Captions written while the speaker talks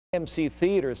AMC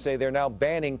theaters say they're now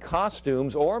banning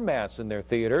costumes or masks in their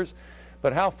theaters.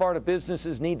 But how far do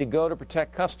businesses need to go to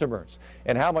protect customers?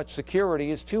 And how much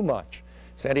security is too much?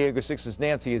 San Diego 6's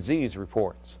Nancy Aziz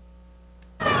reports.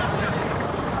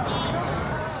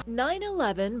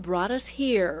 9/11 brought us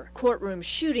here. Courtroom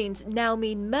shootings now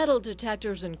mean metal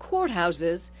detectors in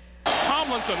courthouses.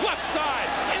 Tomlinson, left side.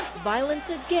 Violence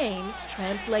at games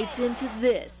translates into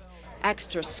this: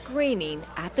 extra screening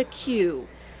at the queue.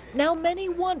 Now many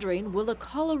wondering, will a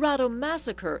Colorado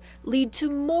massacre lead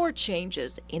to more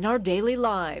changes in our daily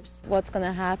lives? What's going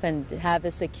to happen? Have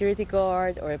a security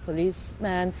guard or a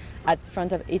policeman at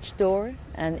front of each door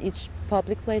and each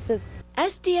public places?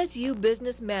 SDSU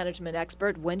business management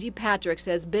expert Wendy Patrick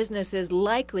says businesses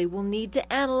likely will need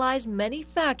to analyze many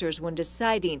factors when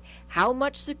deciding how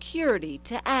much security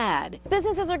to add.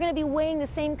 Businesses are going to be weighing the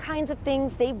same kinds of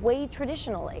things they've weighed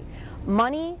traditionally: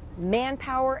 money,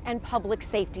 manpower, and public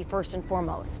safety first and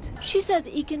foremost. She says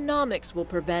economics will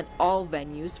prevent all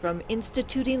venues from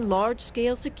instituting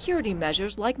large-scale security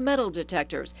measures like metal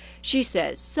detectors. She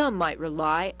says some might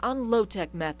rely on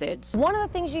low-tech methods. One of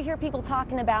the things you hear people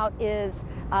talking about is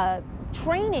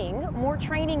more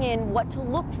training in what to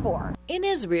look for. In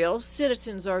Israel,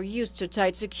 citizens are used to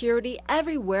tight security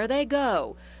everywhere they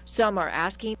go. Some are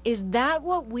asking, is that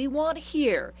what we want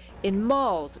here in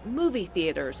malls, movie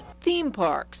theaters, theme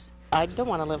parks? I don't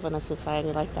want to live in a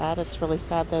society like that. It's really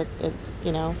sad that,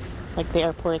 like the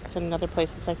airports and other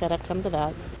places like that have come to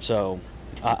that. So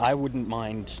I wouldn't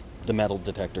mind the metal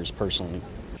detectors personally.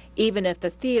 Even if the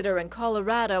theater in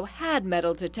Colorado had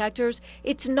metal detectors,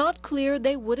 it's not clear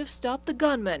they would have stopped the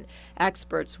gunman.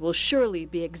 Experts will surely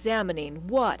be examining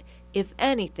what, if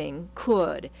anything,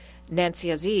 could.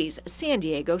 Nancy Aziz, San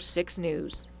Diego 6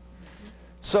 News.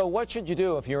 So what should you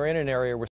do if you're in an area where